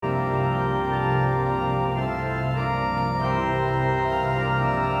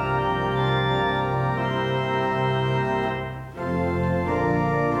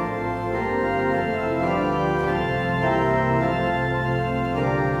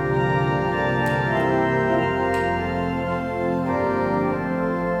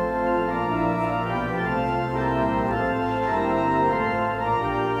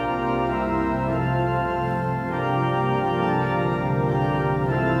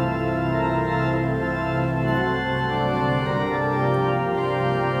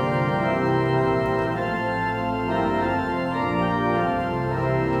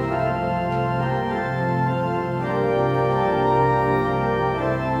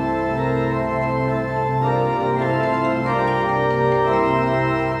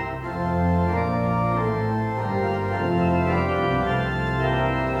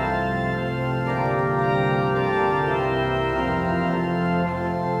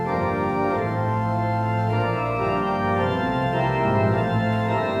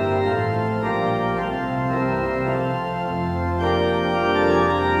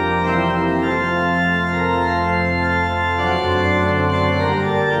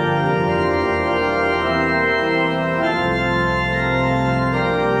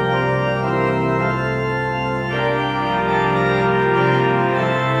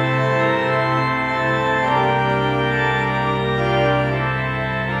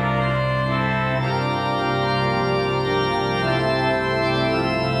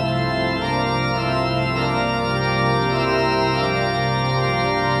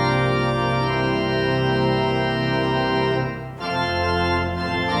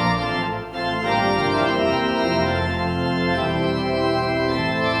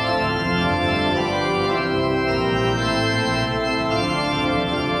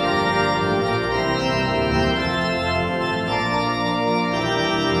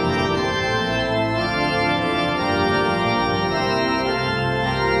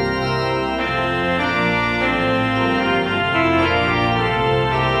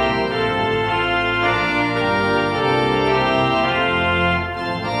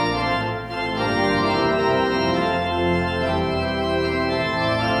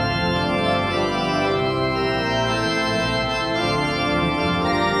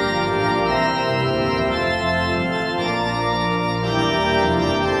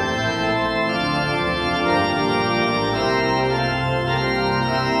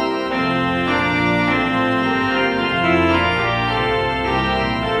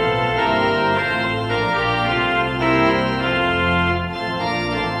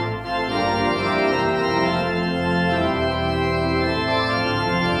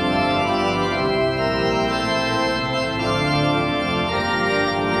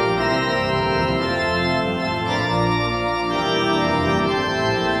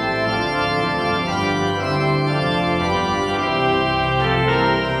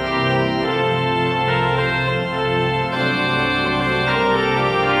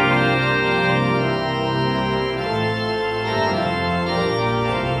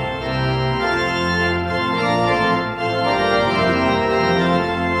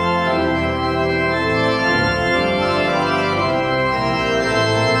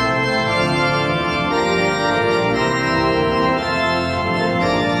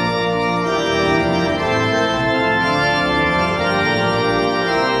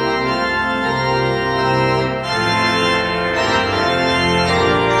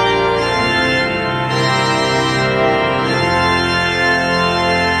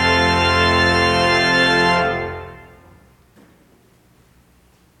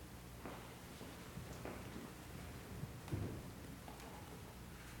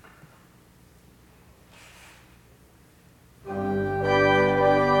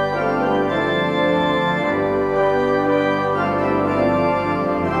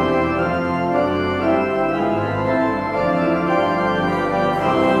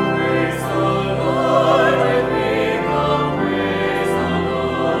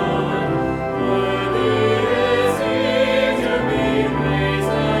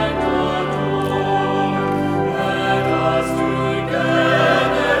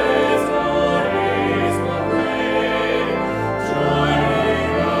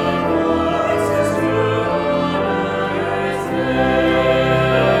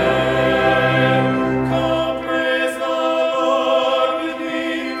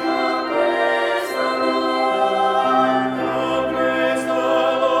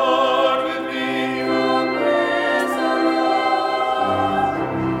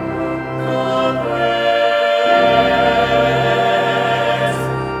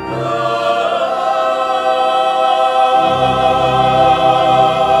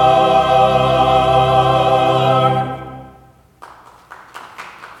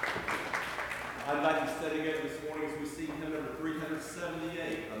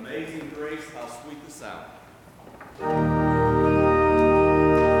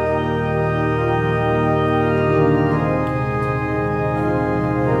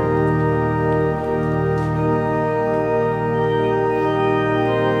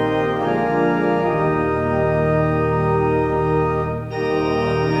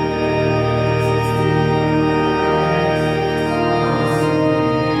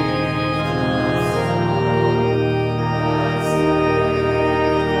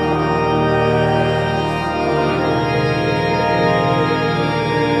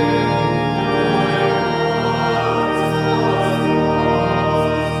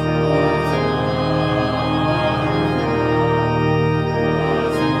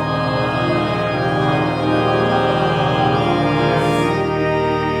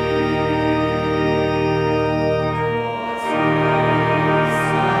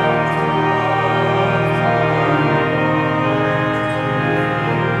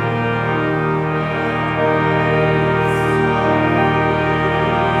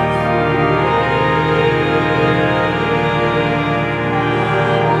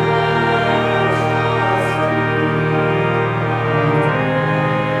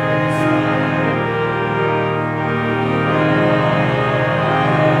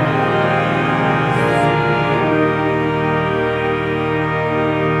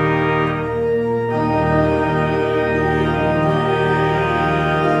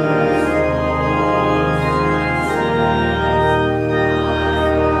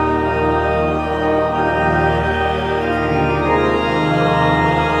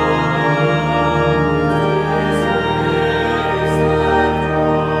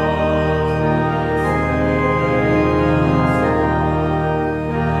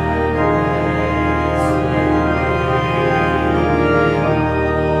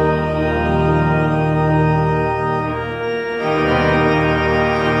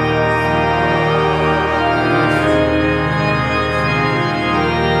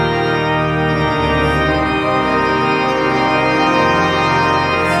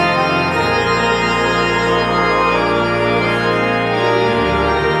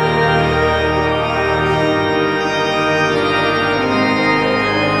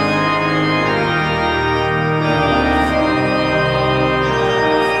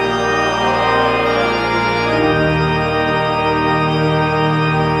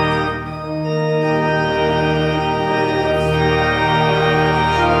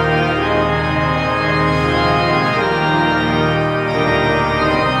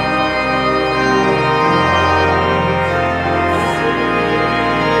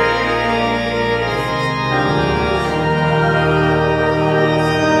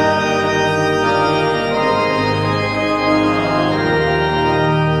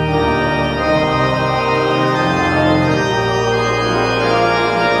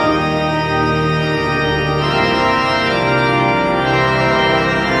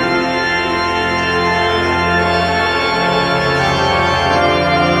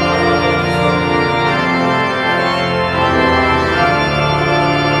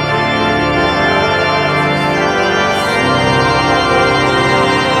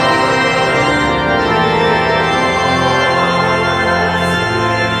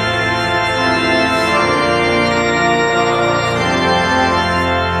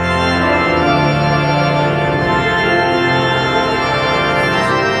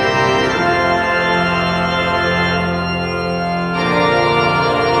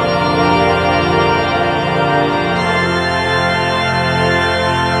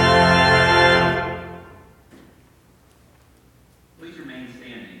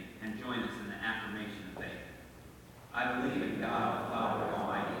I believe in God, the Father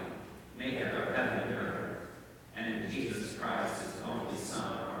Almighty, maker of heaven and earth, and in Jesus Christ, his only Son,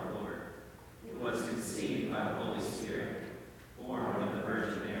 our Lord, who was conceived by the Holy Spirit, born of the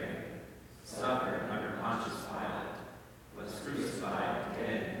Virgin Mary, suffered under Pontius Pilate, was crucified,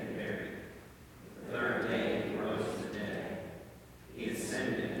 dead, and buried. The third day he rose from the dead. He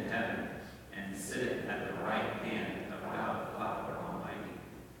ascended into heaven, and sitteth at the right hand of God the Father Almighty.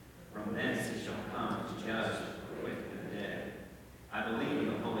 From thence he shall come to judge the quick and the dead. I believe in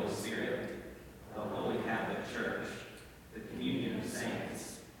the Holy Spirit, the Holy Catholic Church, the communion of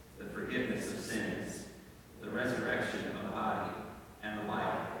saints, the forgiveness of sins, the resurrection of the body, and the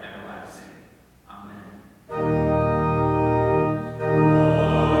life everlasting. Amen.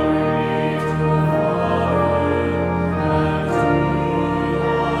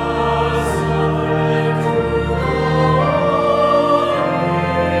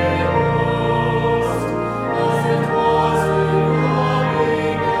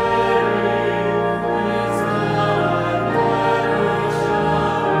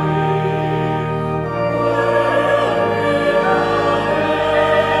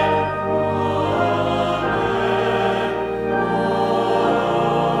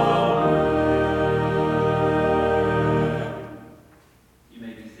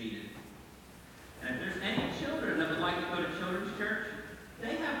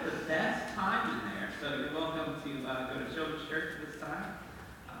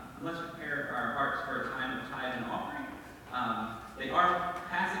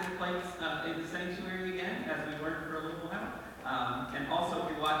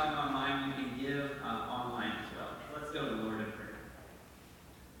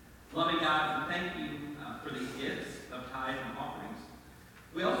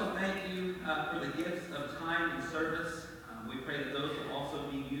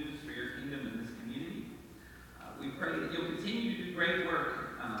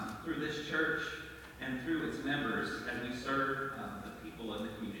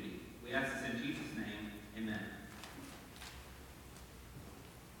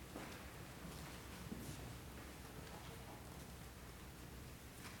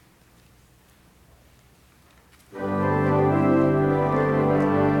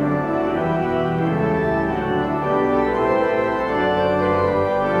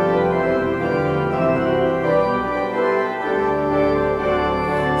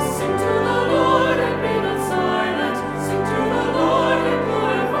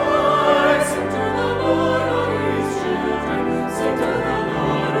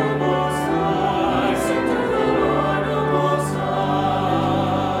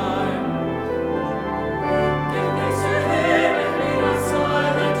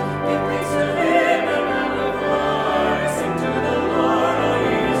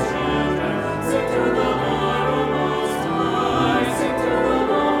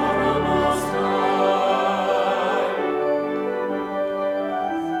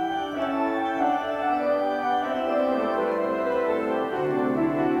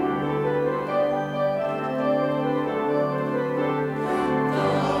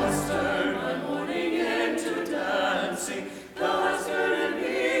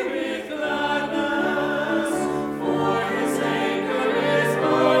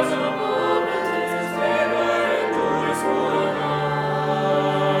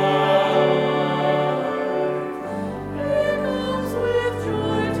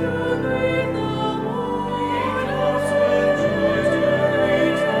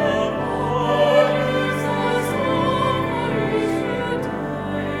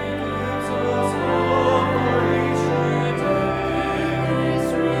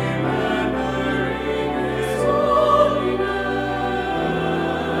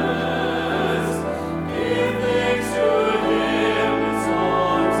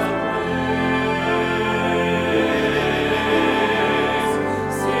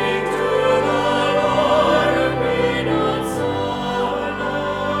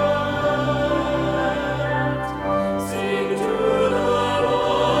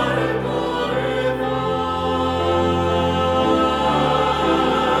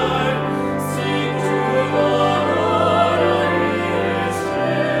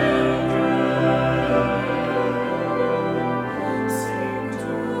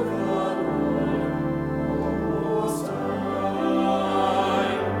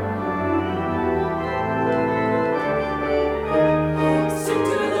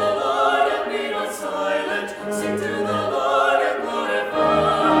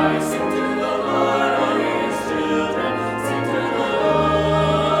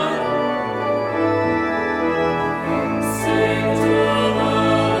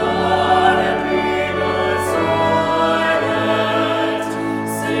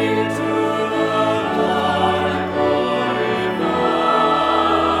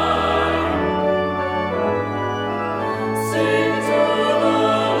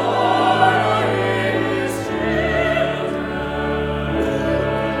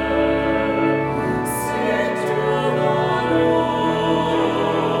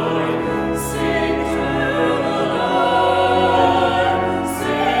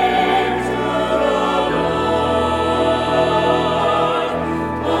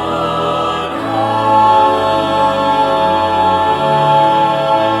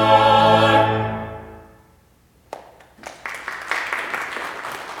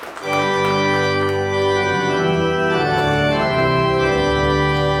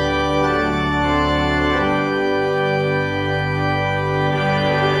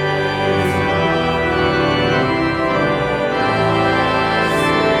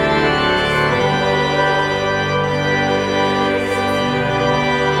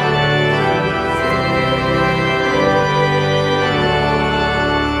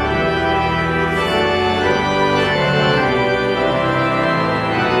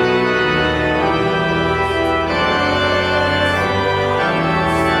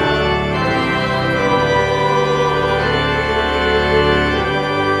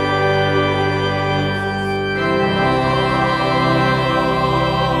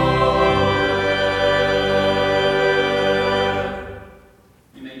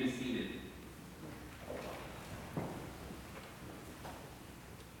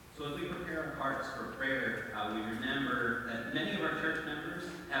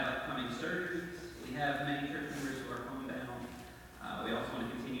 have many church members who are homebound. We also want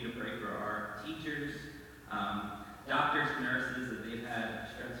to continue to pray for our teachers, doctors and nurses, that they've had a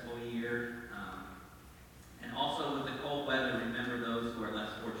stressful year. And also with the cold weather, remember those who are less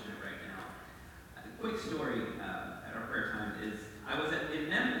fortunate right now. A quick story at our prayer time is, I was in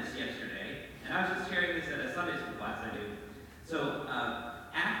Memphis yesterday, and I was just sharing this at a Sunday school class I do. So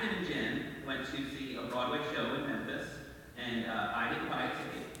Acton and Jen went to see a Broadway show in Memphis, and I didn't buy a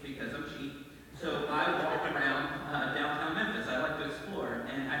ticket because I'm cheap. So I walked around downtown Memphis. I like to explore,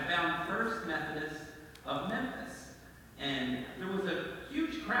 and I found First Methodist of Memphis. And there was a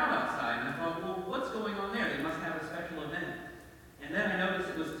huge crowd outside, and I thought, well, what's going on there? They must have a special event. And then I noticed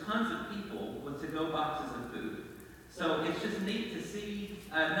it was tons of people with to-go boxes of food. So it's just neat to see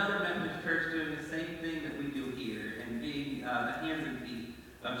another Methodist church doing the same thing that we do here, and being the hands and feet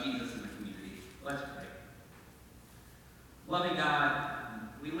of Jesus in the community. Let's pray. Loving God,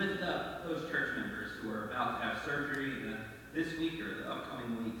 we lift up those church members who are about to have surgery this week or the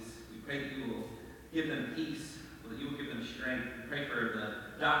upcoming weeks. We pray that you will give them peace, that you will give them strength. We pray for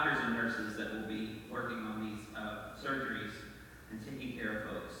the doctors and nurses that will be working on these surgeries and taking care of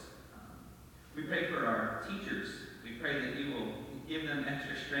folks. We pray for our teachers. We pray that you will give them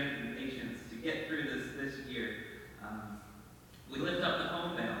extra strength and patience to get through this year. We lift up the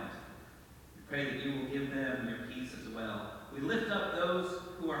homebound. We pray that you will give them your peace as well. We lift up those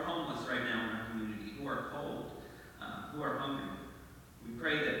who are homeless right now in our community, who are cold, who are hungry. We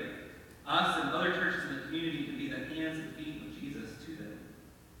pray that us and other churches in the community can be the hands and feet of Jesus to them.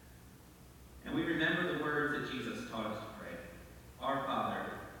 And we remember the words that Jesus taught us to pray. Our Father,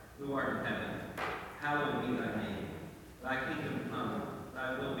 who art in heaven, hallowed be thy name. Thy kingdom come,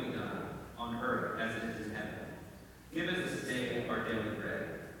 thy will be done, on earth as it is in heaven. Give us this day our daily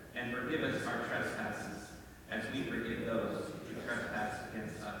bread, and forgive us our trespasses, as we forgive those who trespass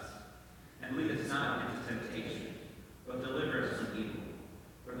against us. And lead us not into temptation, but deliver us from evil.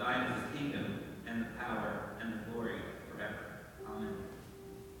 For thine is the kingdom, and the power, and the glory forever. Amen.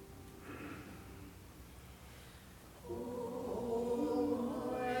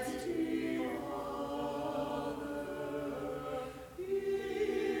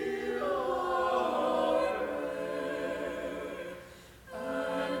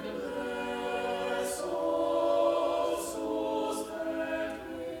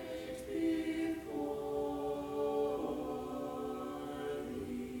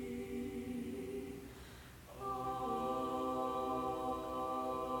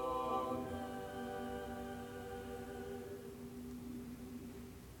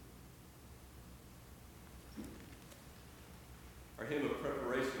 Our hymn of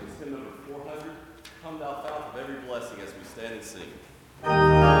preparation is hymn number 400, Come Thou Fount of Every Blessing, as we stand and sing.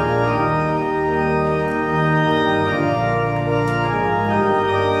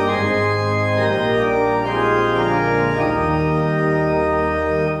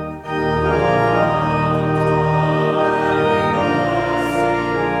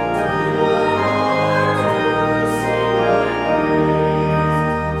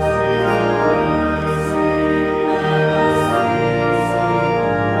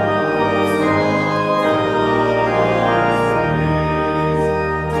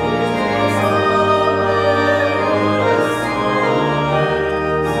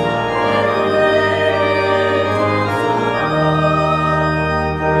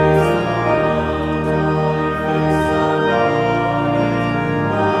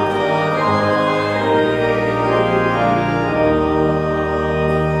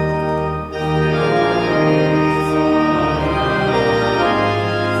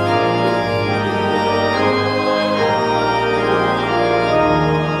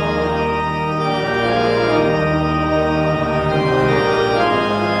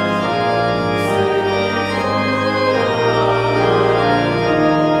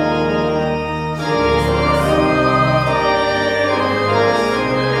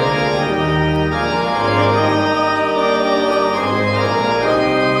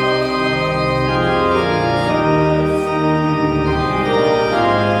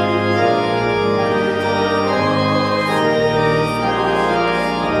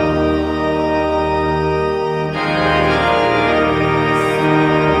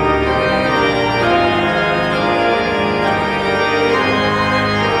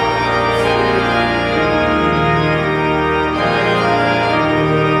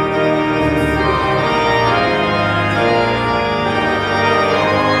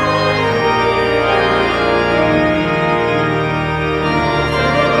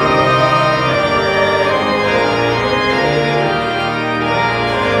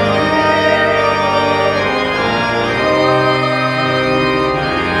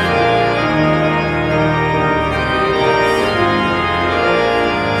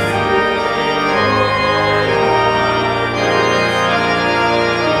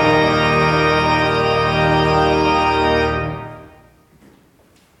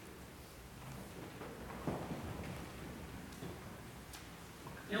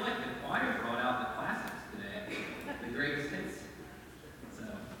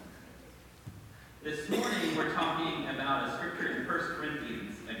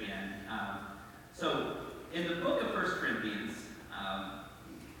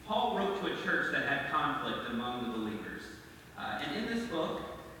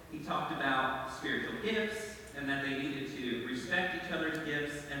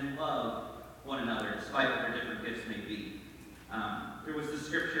 one another, despite what their different gifts may be. There was the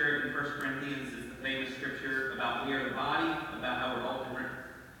scripture in 1 Corinthians, is the famous scripture about we are the body, about how we're all different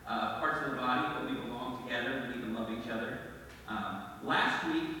parts of the body, but we belong together and we can love each other. Last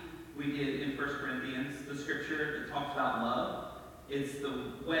week, we did in 1 Corinthians the scripture that talks about love. It's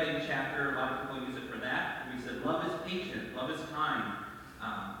the wedding chapter. A lot of people use it for that. We said love is patient, love is kind.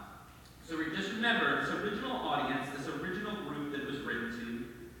 So we just remember, this original audience, this original group that it was written to,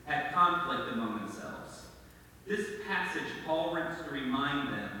 had conflict among themselves. This passage, Paul wants to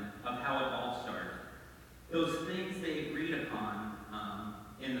remind them of how it all started. Those things they agreed upon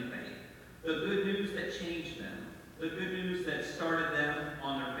in the faith. The good news that changed them. The good news that started them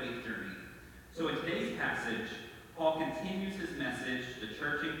on their faith journey. So in today's passage, Paul continues his message to the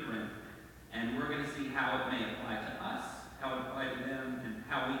church in Corinth, and we're going to see how it may apply to us, how it applies to them, and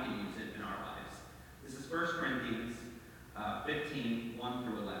how we can use it in our lives. This is 1 Corinthians 15, 1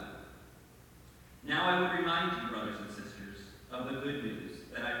 through 11. Now I would remind you, brothers and sisters, of the good news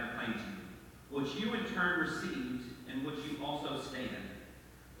that I proclaimed to you, which you in turn received, and which you also stand,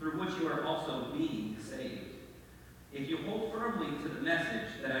 through which you are also being saved. If you hold firmly to the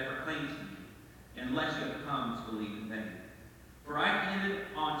message that I proclaimed to you, unless you have come to believe in vain. For I handed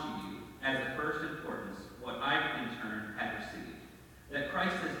on to you, as of first importance, what I in turn had received, that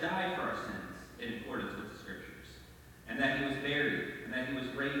Christ has died for our sins in accordance with the Scriptures, and that he was buried, and that he was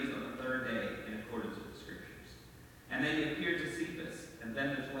raised on the third day in accordance with the Scriptures, and that he appeared to Cephas, and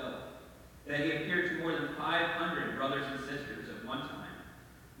then to 12, that he appeared to more than 500 brothers and sisters at one time,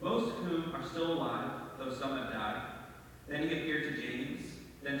 most of whom are still alive, though some have died. Then he appeared to James,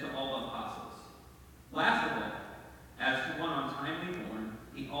 then to all the apostles. Last of all, as to one untimely born,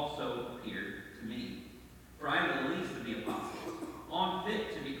 he also appeared to me. For I am the least of the apostles,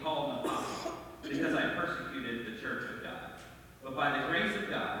 unfit to be called an apostle, because I persecuted the church of God. But by the grace of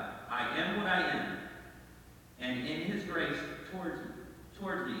God, I am what I am, and in his grace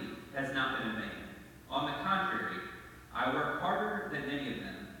towards me has not been in vain. On the contrary, I work harder than any of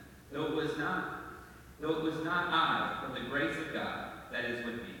them, though it was not I, but the grace of God that is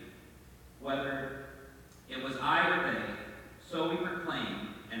with me. Whether it was I or they, so we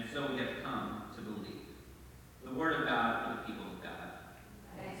proclaim, and so we have come to believe. The word of God for the people of God.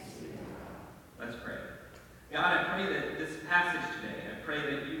 Thanks be to God. Let's pray. God, I pray that this passage today, I pray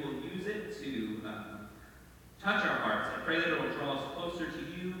that you will use it to touch our hearts. I pray that it will draw us closer to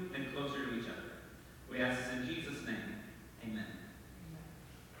you and closer to each other. We ask this in Jesus' name. Amen.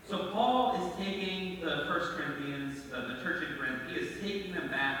 So Paul is taking the 1 Corinthians, the church in Corinth, he is taking them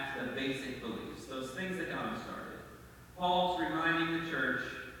back to the basic beliefs, those things that got them started. Paul's reminding the church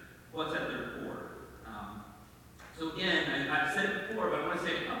what's at their core. So again, I've said it before, but I want to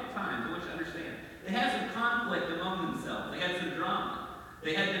say it a couple times. I want you to understand. They had some conflict among themselves. They had some drama.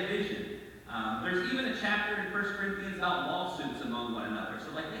 They had division. There's even a chapter in 1 Corinthians about lawsuits among one another.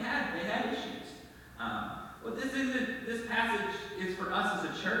 So like they had issues. But this passage is for us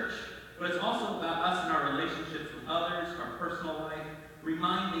as a church, but it's also about us and our relationships with others, our personal life,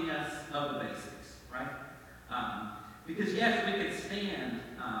 reminding us of the basics, right? Because yes, we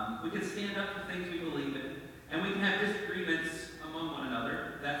can stand up for things we believe in, and we can have disagreements among one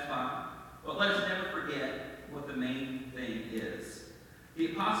another. That's fine. But let us never forget what the main thing is.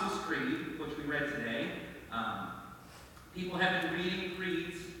 The Apostles' Creed, which we read today, people have been reading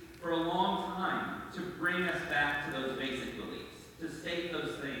creeds for a long time to bring us back to those basic beliefs, to state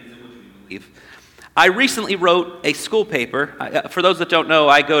those things in which we believe. I recently wrote a school paper. For those that don't know,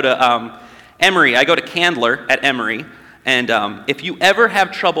 I go to Emory. I go to Candler at Emory. And if you ever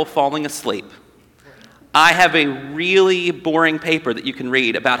have trouble falling asleep, I have a really boring paper that you can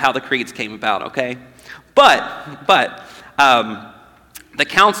read about how the creeds came about, okay? But the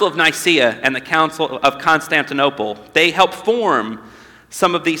Council of Nicaea and the Council of Constantinople, they helped form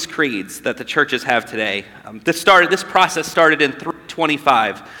some of these creeds that the churches have today. This process started in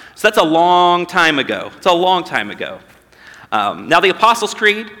 325. So that's a long time ago. It's a long time ago. Now the Apostles'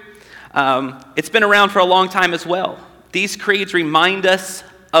 Creed, it's been around for a long time as well. These creeds remind us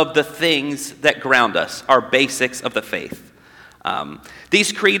of the things that ground us, our basics of the faith.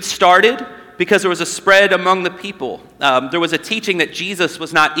 These creeds started because there was a spread among the people. There was a teaching that Jesus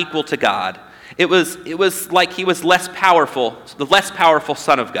was not equal to God. It was like he was less powerful, the less powerful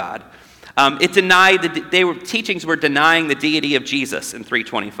Son of God. It denied teachings were denying the deity of Jesus in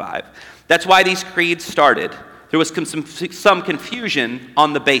 325. That's why these creeds started. There was some confusion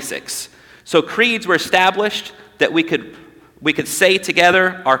on the basics. So creeds were established that we could say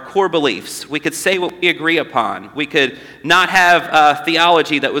together our core beliefs. We could say what we agree upon. We could not have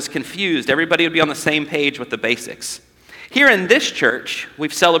theology that was confused. Everybody would be on the same page with the basics. Here in this church,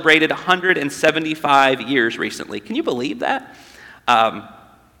 we've celebrated 175 years recently. Can you believe that?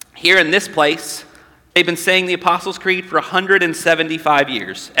 Here in this place, they've been saying the Apostles' Creed for 175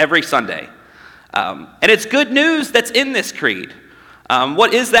 years, every Sunday. And it's good news that's in this creed.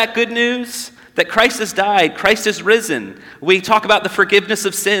 What is that good news? That Christ has died, Christ has risen. We talk about the forgiveness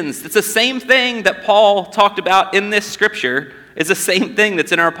of sins. It's the same thing that Paul talked about in this scripture. It's the same thing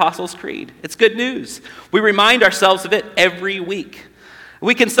that's in our Apostles' Creed. It's good news. We remind ourselves of it every week.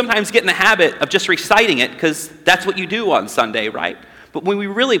 We can sometimes get in the habit of just reciting it because that's what you do on Sunday, right? But when we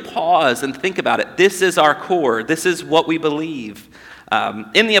really pause and think about it, this is our core. This is what we believe.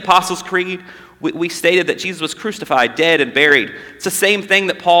 In the Apostles' Creed, we stated that Jesus was crucified, dead, and buried. It's the same thing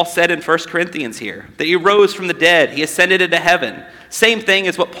that Paul said in 1 Corinthians here, that he rose from the dead, he ascended into heaven. Same thing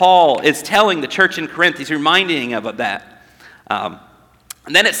as what Paul is telling the church in Corinth. He's reminding of that. And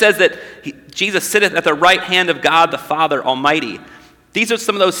then it says that Jesus sitteth at the right hand of God the Father Almighty. These are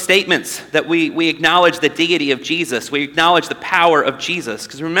some of those statements that we acknowledge the deity of Jesus. We acknowledge the power of Jesus.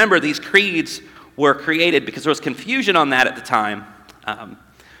 Because remember, these creeds were created because there was confusion on that at the time.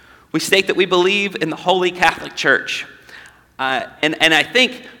 We state that we believe in the Holy Catholic Church. And I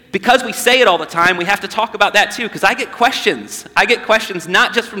think because we say it all the time, we have to talk about that too, because I get questions. I get questions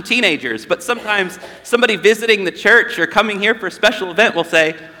not just from teenagers, but sometimes somebody visiting the church or coming here for a special event will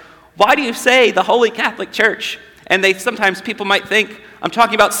say, why do you say the Holy Catholic Church? And sometimes people might think, I'm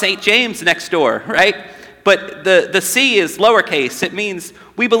talking about St. James next door, right? But the C is lowercase. It means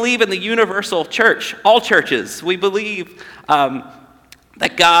we believe in the universal church, all churches. We believe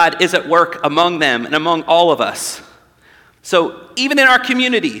that God is at work among them and among all of us. So even in our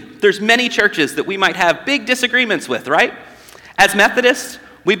community, there's many churches that we might have big disagreements with, right? As Methodists,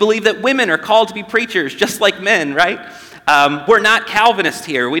 we believe that women are called to be preachers just like men, right? We're not Calvinist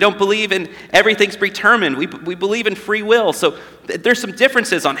here. We don't believe in everything's predetermined. We believe in free will. So there's some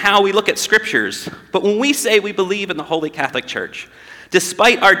differences on how we look at scriptures. But when we say we believe in the Holy Catholic Church,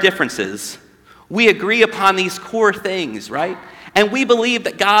 despite our differences, we agree upon these core things, right? And we believe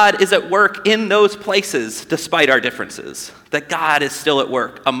that God is at work in those places despite our differences, that God is still at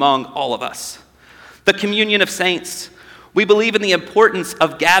work among all of us. The communion of saints, we believe in the importance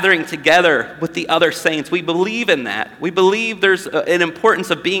of gathering together with the other saints. We believe in that. We believe there's an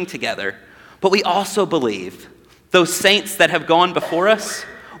importance of being together. But we also believe those saints that have gone before us,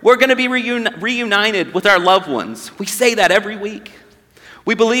 we're going to be reunited with our loved ones. We say that every week.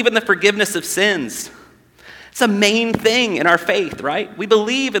 We believe in the forgiveness of sins. It's a main thing in our faith, right? We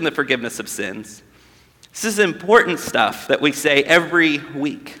believe in the forgiveness of sins. This is important stuff that we say every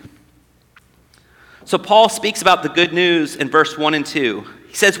week. So Paul speaks about the good news in verse 1 and 2.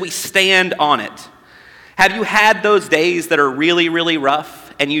 He says we stand on it. Have you had those days that are really, really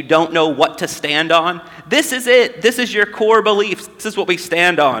rough and you don't know what to stand on? This is it. This is your core beliefs. This is what we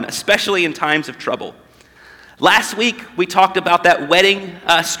stand on, especially in times of trouble. Last week, we talked about that wedding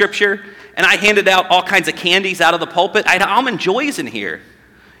scripture, and I handed out all kinds of candies out of the pulpit. I had almond joys in here.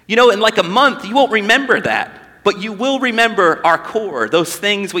 You know, in like a month, you won't remember that, but you will remember our core, those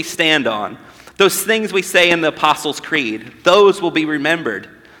things we stand on, those things we say in the Apostles' Creed. Those will be remembered.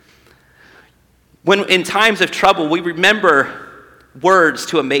 When in times of trouble, we remember words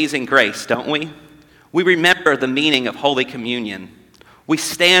to Amazing Grace, don't we? We remember the meaning of Holy Communion. We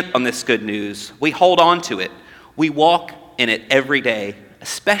stand on this good news. We hold on to it. We walk in it every day,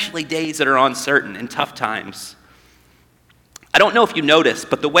 especially days that are uncertain and tough times. I don't know if you noticed,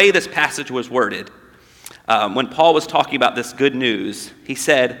 but the way this passage was worded, when Paul was talking about this good news, he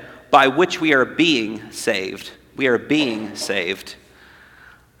said, by which we are being saved. We are being saved.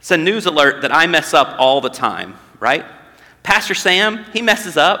 It's a news alert that I mess up all the time, right? Pastor Sam, he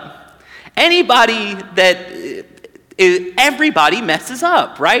messes up. Everybody messes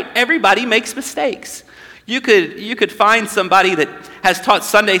up, right? Everybody makes mistakes. You could find somebody that has taught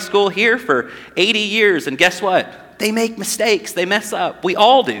Sunday school here for 80 years, and guess what? They make mistakes. They mess up. We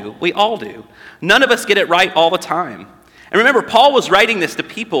all do. We all do. None of us get it right all the time. And remember, Paul was writing this to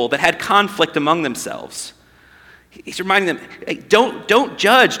people that had conflict among themselves. He's reminding them, hey, don't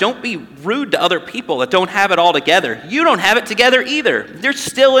judge. Don't be rude to other people that don't have it all together. You don't have it together either. They're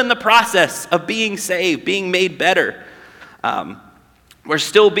still in the process of being saved, being made better. We're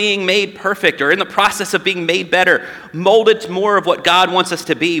still being made perfect or in the process of being made better, molded to more of what God wants us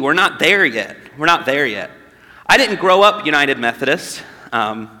to be. We're not there yet. We're not there yet. I didn't grow up United Methodist.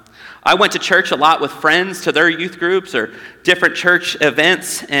 I went to church a lot with friends to their youth groups or different church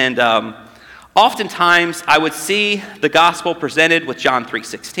events, and oftentimes I would see the gospel presented with John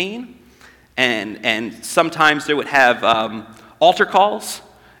 3:16, and sometimes they would have altar calls,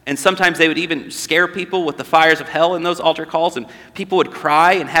 And sometimes they would even scare people with the fires of hell in those altar calls, and people would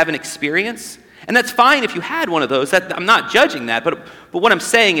cry and have an experience. And that's fine if you had one of those. I'm not judging that, but what I'm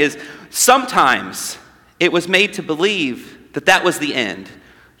saying is sometimes it was made to believe that that was the end.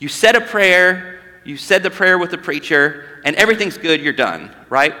 You said a prayer, you said the prayer with the preacher, and everything's good, you're done,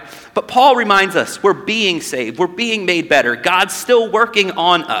 right? But Paul reminds us we're being saved, we're being made better. God's still working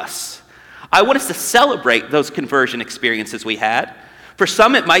on us. I want us to celebrate those conversion experiences we had. For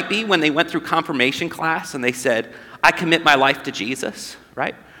some, it might be when they went through confirmation class and they said, I commit my life to Jesus,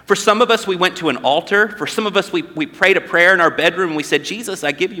 right? For some of us, we went to an altar. For some of us, we prayed a prayer in our bedroom and we said, Jesus,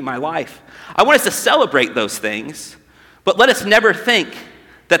 I give you my life. I want us to celebrate those things, but let us never think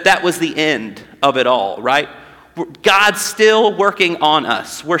that that was the end of it all, right? God's still working on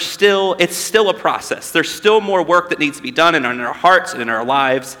us. It's still a process. There's still more work that needs to be done in our hearts and in our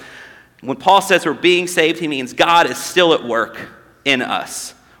lives. When Paul says we're being saved, he means God is still at work in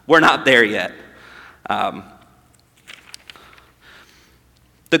us. We're not there yet. The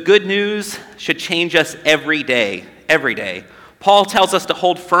good news should change us every day, every day. Paul tells us to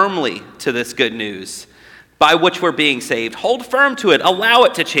hold firmly to this good news by which we're being saved. Hold firm to it. Allow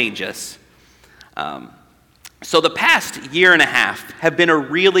it to change us. So the past year and a half have been a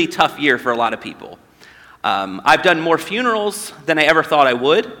really tough year for a lot of people. I've done more funerals than I ever thought I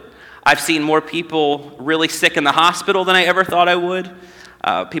would. I've seen more people really sick in the hospital than I ever thought I would.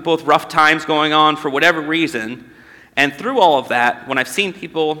 People with rough times going on for whatever reason. And through all of that, when I've seen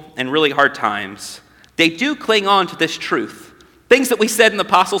people in really hard times, they do cling on to this truth. Things that we said in the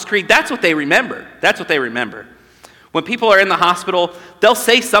Apostles' Creed, that's what they remember. That's what they remember. When people are in the hospital, they'll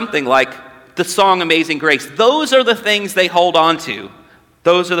say something like the song Amazing Grace. Those are the things they hold on to.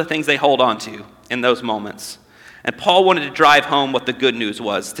 Those are the things they hold on to in those moments. And Paul wanted to drive home what the good news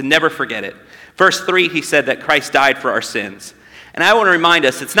was, to never forget it. Verse 3, he said that Christ died for our sins. And I want to remind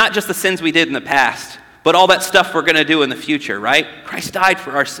us, it's not just the sins we did in the past, but all that stuff we're going to do in the future, right? Christ died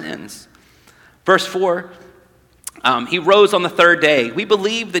for our sins. Verse 4, he rose on the third day. We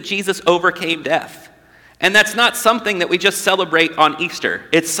believe that Jesus overcame death. And that's not something that we just celebrate on Easter.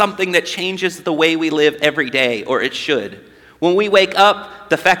 It's something that changes the way we live every day, or it should. When we wake up,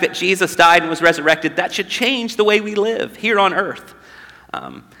 the fact that Jesus died and was resurrected, that should change the way we live here on earth.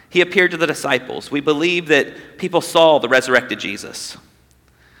 He appeared to the disciples. We believe that people saw the resurrected Jesus.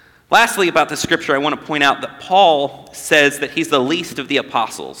 Lastly, about this scripture, I want to point out that Paul says that he's the least of the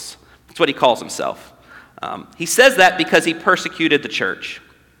apostles. That's what he calls himself. He says that because he persecuted the church.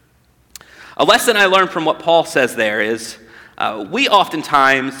 A lesson I learned from what Paul says there is we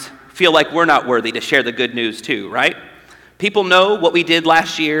oftentimes feel like we're not worthy to share the good news too, right? People know what we did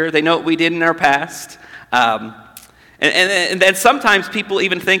last year. They know what we did in our past. And then sometimes people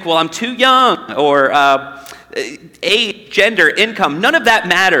even think, well, I'm too young, or age, gender, income. None of that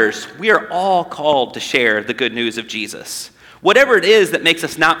matters. We are all called to share the good news of Jesus. Whatever it is that makes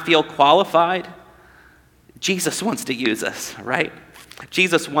us not feel qualified, Jesus wants to use us, right?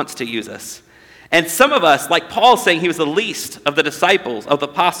 Jesus wants to use us. And some of us, like Paul saying he was the least of the disciples, of the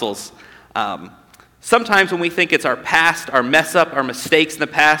apostles, sometimes when we think it's our past, our mess up, our mistakes in the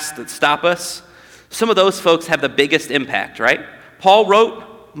past that stop us, some of those folks have the biggest impact, right? Paul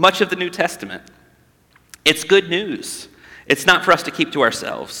wrote much of the New Testament. It's good news. It's not for us to keep to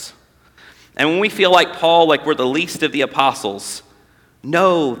ourselves. And when we feel like Paul, like we're the least of the apostles,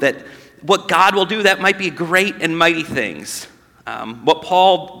 know that what God will do, that might be great and mighty things.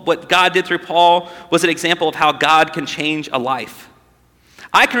 What God did through Paul was an example of how God can change a life.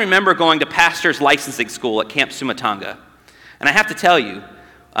 I can remember going to pastor's licensing school at Camp Sumatanga. And I have to tell you,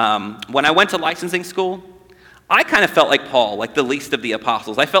 when I went to licensing school, I kind of felt like Paul, like the least of the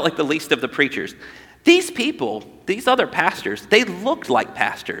apostles. I felt like the least of the preachers. These people, these other pastors, they looked like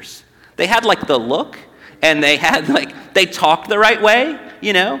pastors. They had like the look, and they talked the right way,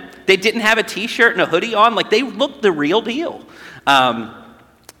 you know. They didn't have a t-shirt and a hoodie on. Like, they looked the real deal.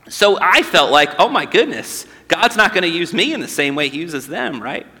 So I felt like, oh my goodness, God's not going to use me in the same way he uses them,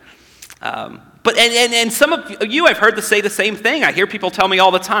 right? But some of you, I've heard say the same thing. I hear people tell me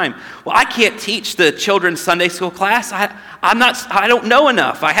all the time, well, I can't teach the children's Sunday school class. I don't know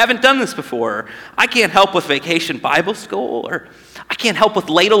enough. I haven't done this before. I can't help with vacation Bible school, or I can't help with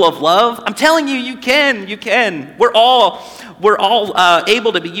ladle of love. I'm telling you, you can. We're all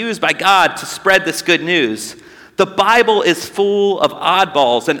able to be used by God to spread this good news. The Bible is full of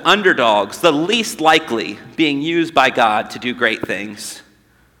oddballs and underdogs, the least likely being used by God to do great things.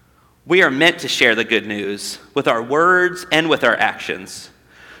 We are meant to share the good news with our words and with our actions.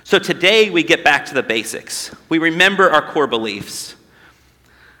 So today we get back to the basics. We remember our core beliefs.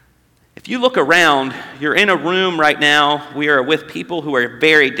 If you look around, you're in a room right now, we are with people who are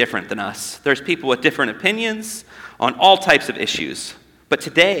very different than us. There's people with different opinions on all types of issues. But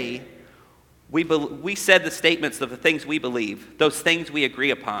today, we said the statements of the things we believe, those things we agree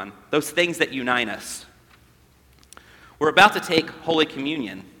upon, those things that unite us. We're about to take Holy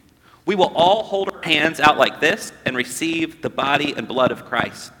Communion. We will all hold our hands out like this and receive the body and blood of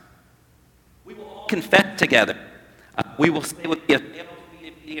Christ. We will all confess together. We will say with the failed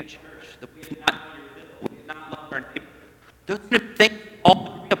to be a church that we have not done your will, we have not loved our neighbor. Those are the things we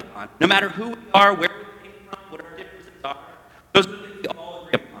all agree upon. No matter who we are, where we came from, what our differences are, those are the things we all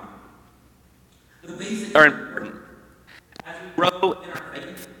agree upon. The basics are important. As we grow in our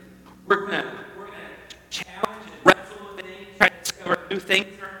faith, we're going to challenge and wrestle with things, try to discover new things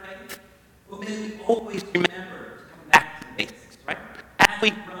in our faith. But may we always remember to come back to the basics, right? As we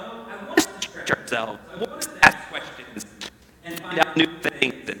grow, I want us to stretch ourselves. I want us to ask questions and find out new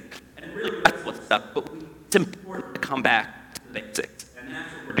things and really wrestle with stuff. But it's important to come back to the basics. And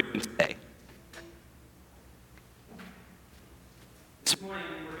that's what we're doing today. This morning,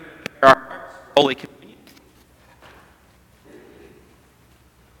 we're going to prepare our hearts for Holy Communion.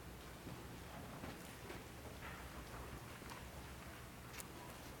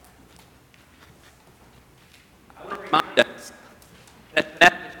 Remind us that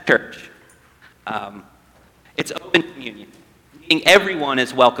Methodist Church, it's open communion, meaning everyone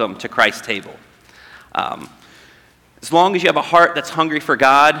is welcome to Christ's table. As long as you have a heart that's hungry for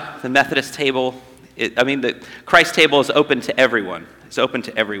God, the Methodist table, the Christ table is open to everyone. It's open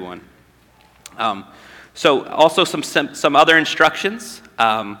to everyone. So also some other instructions.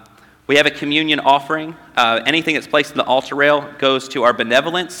 We have a communion offering. Anything that's placed in the altar rail goes to our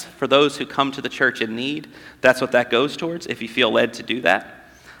benevolence for those who come to the church in need. That's what that goes towards, if you feel led to do that.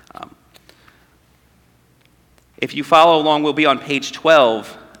 If you follow along, we'll be on page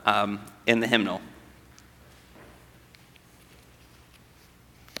 12 in the hymnal.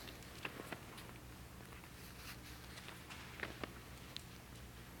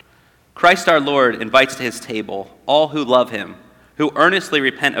 Christ our Lord invites to his table all who love him, who earnestly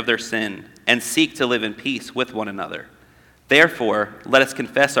repent of their sin and seek to live in peace with one another. Therefore, let us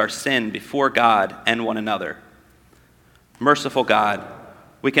confess our sin before God and one another. Merciful God,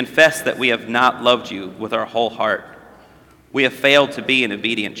 we confess that we have not loved you with our whole heart. We have failed to be an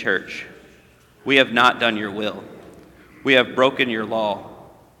obedient church. We have not done your will. We have broken your law.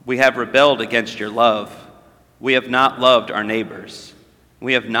 We have rebelled against your love. We have not loved our neighbors.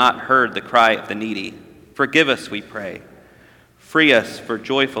 We have not heard the cry of the needy. Forgive us, we pray. Free us for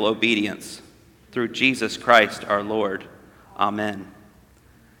joyful obedience through Jesus Christ our Lord. Amen.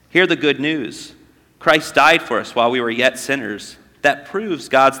 Hear the good news. Christ died for us while we were yet sinners. That proves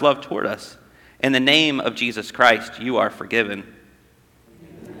God's love toward us. In the name of Jesus Christ, you are forgiven.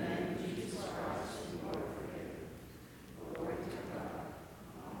 In the name of Jesus Christ, you are forgiven. Glory to God.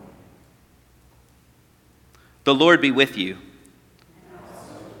 Amen. The Lord be with you. And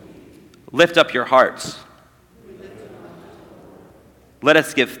also with you. Lift up your hearts. We lift them up to the Lord. Let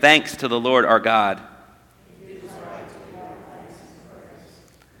us give thanks to the Lord our God. It is right to give our thanks and praise.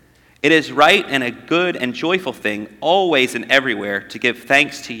 It is right and a good and joyful thing, always and everywhere, to give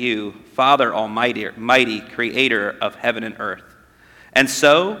thanks to you, Father Almighty, mighty Creator of heaven and earth. And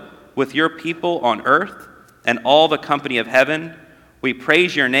so, with your people on earth and all the company of heaven, we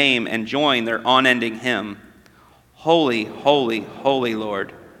praise your name and join their unending hymn. Holy, holy, holy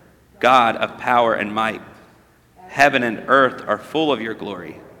Lord, God of power and might. Heaven and earth are full of your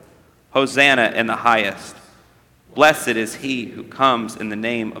glory. Hosanna in the highest. Blessed is he who comes in the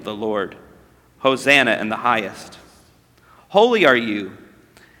name of the Lord. Hosanna in the highest. Holy are you,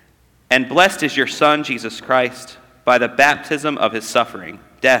 and blessed is your Son, Jesus Christ, by the baptism of his suffering,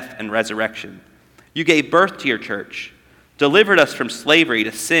 death, and resurrection. You gave birth to your church, delivered us from slavery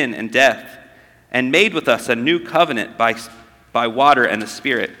to sin and death, and made with us a new covenant by water and the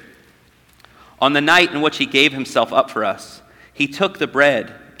Spirit. On the night in which he gave himself up for us, he took the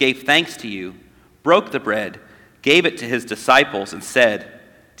bread, gave thanks to you, broke the bread, gave it to his disciples, and said,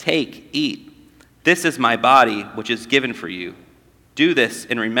 "Take, eat. This is my body, which is given for you. Do this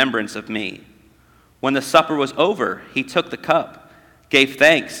in remembrance of me." When the supper was over, he took the cup, gave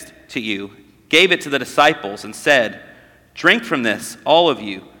thanks to you, gave it to the disciples, and said, "Drink from this, all of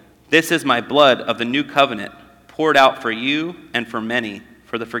you. This is my blood of the new covenant, poured out for you and for many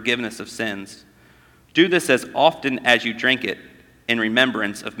for the forgiveness of sins. Do this as often as you drink it in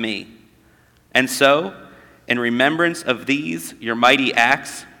remembrance of me." And so, in remembrance of these, your mighty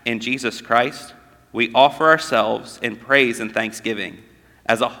acts in Jesus Christ, we offer ourselves in praise and thanksgiving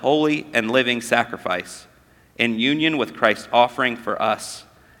as a holy and living sacrifice in union with Christ's offering for us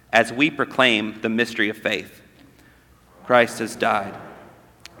as we proclaim the mystery of faith. Christ has died.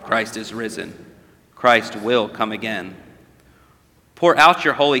 Christ is risen. Christ will come again. Pour out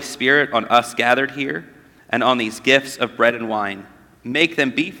your Holy Spirit on us gathered here and on these gifts of bread and wine. Make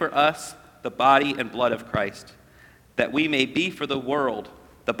them be for us the body and blood of Christ, that we may be for the world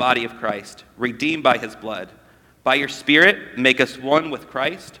the body of Christ, redeemed by his blood. By your Spirit, make us one with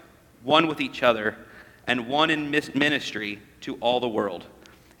Christ, one with each other, and one in ministry to all the world,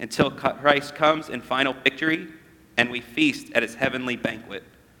 until Christ comes in final victory and we feast at his heavenly banquet.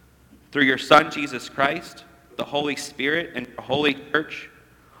 Through your Son, Jesus Christ, the Holy Spirit, and your holy church,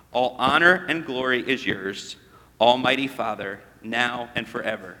 all honor and glory is yours, Almighty Father, now and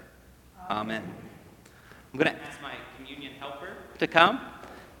forever. Amen. I'm going to ask my communion helper to come,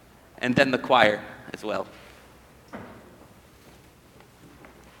 and then the choir as well.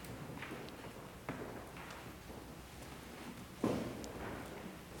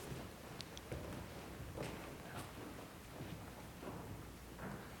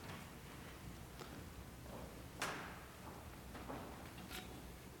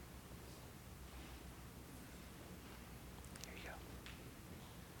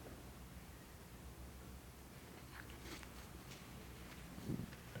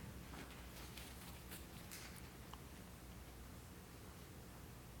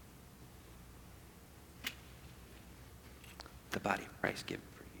 The body of Christ given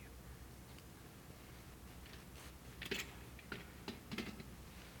for you.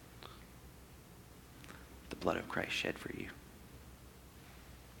 The blood of Christ shed for you.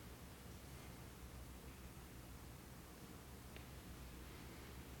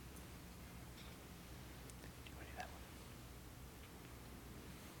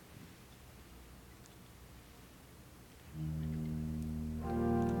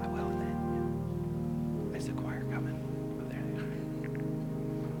 I will then. There's the choir coming. Oh, there they are.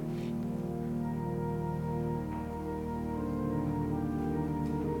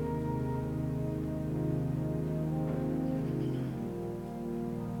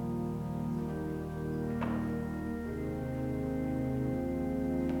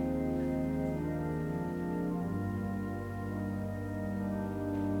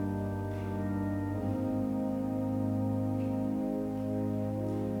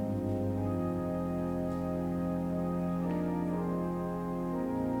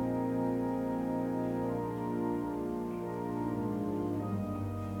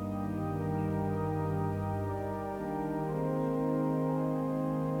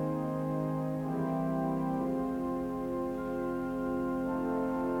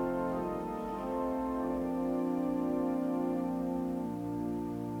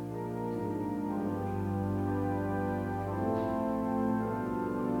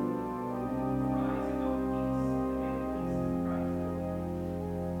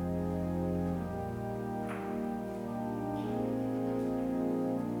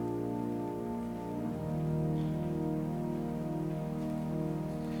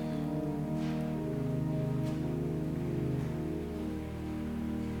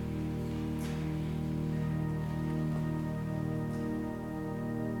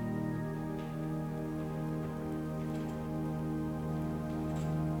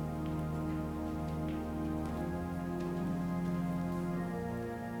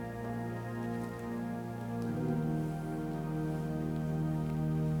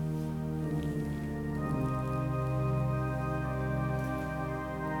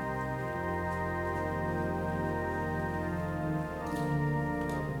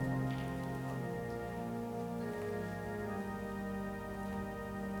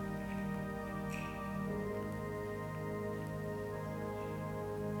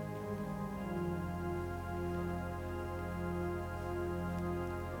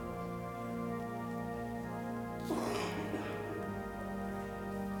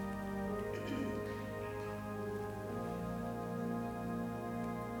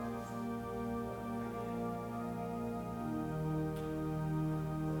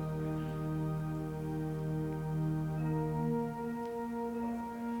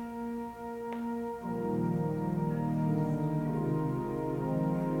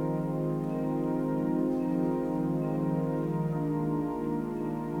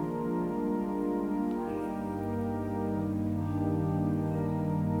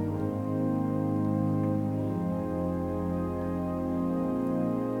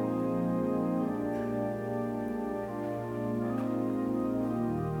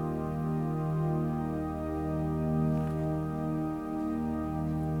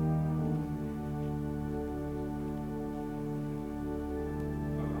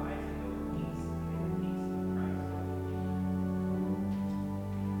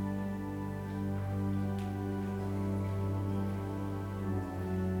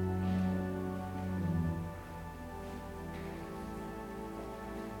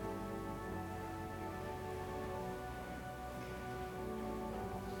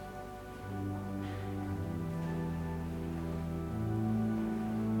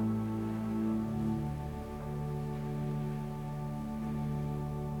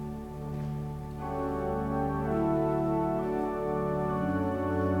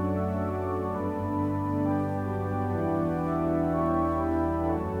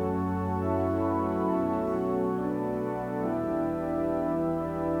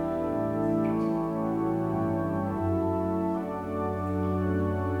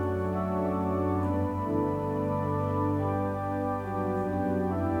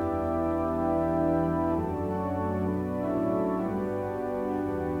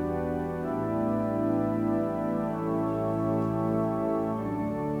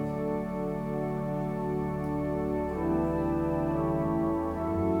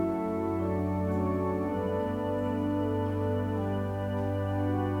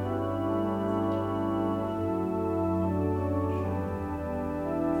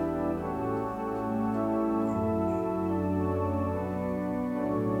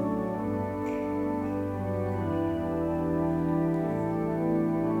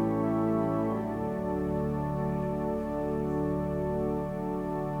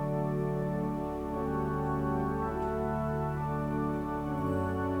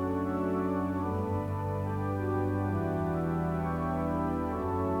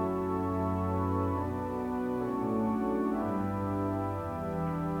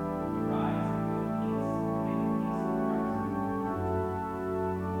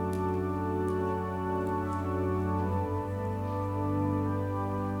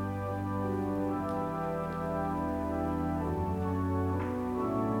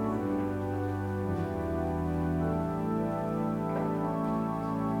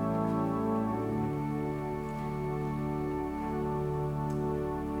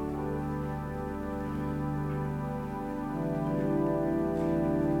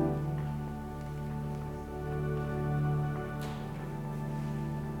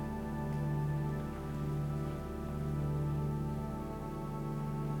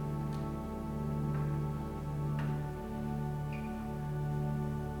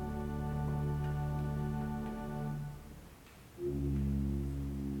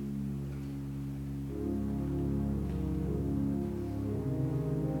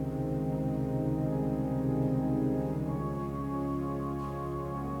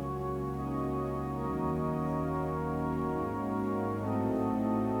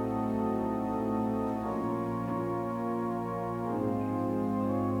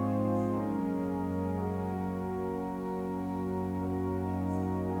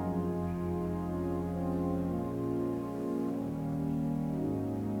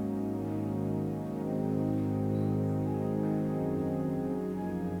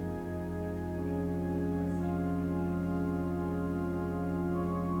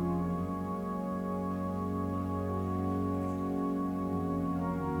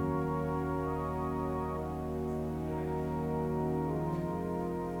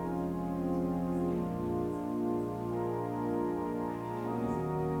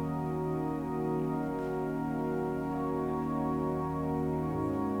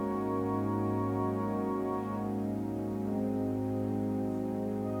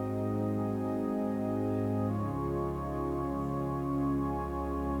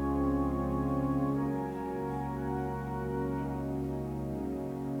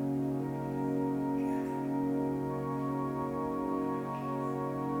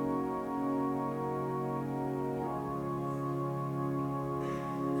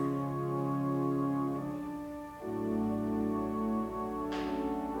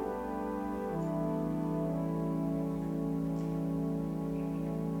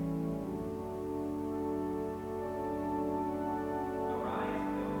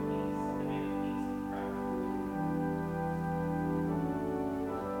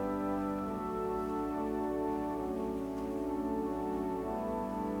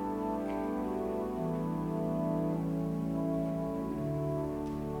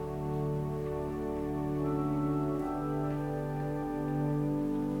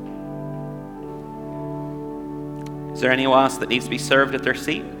 Is there anyone else that needs to be served at their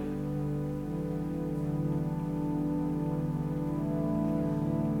seat?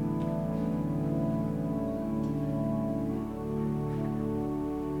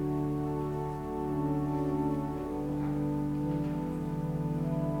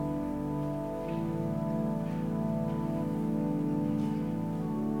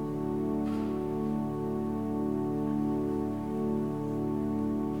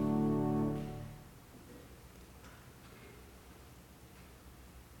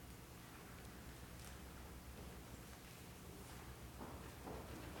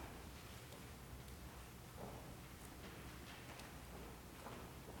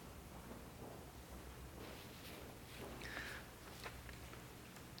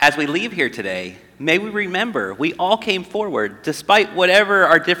 As we leave here today, may we remember we all came forward. Despite whatever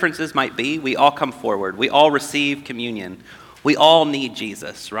our differences might be, we all come forward. We all receive communion. We all need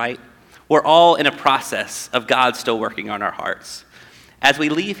Jesus, right? We're all in a process of God still working on our hearts. As we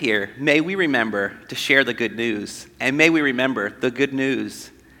leave here, may we remember to share the good news. And may we remember the good news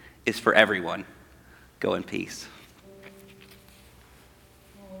is for everyone. Go in peace.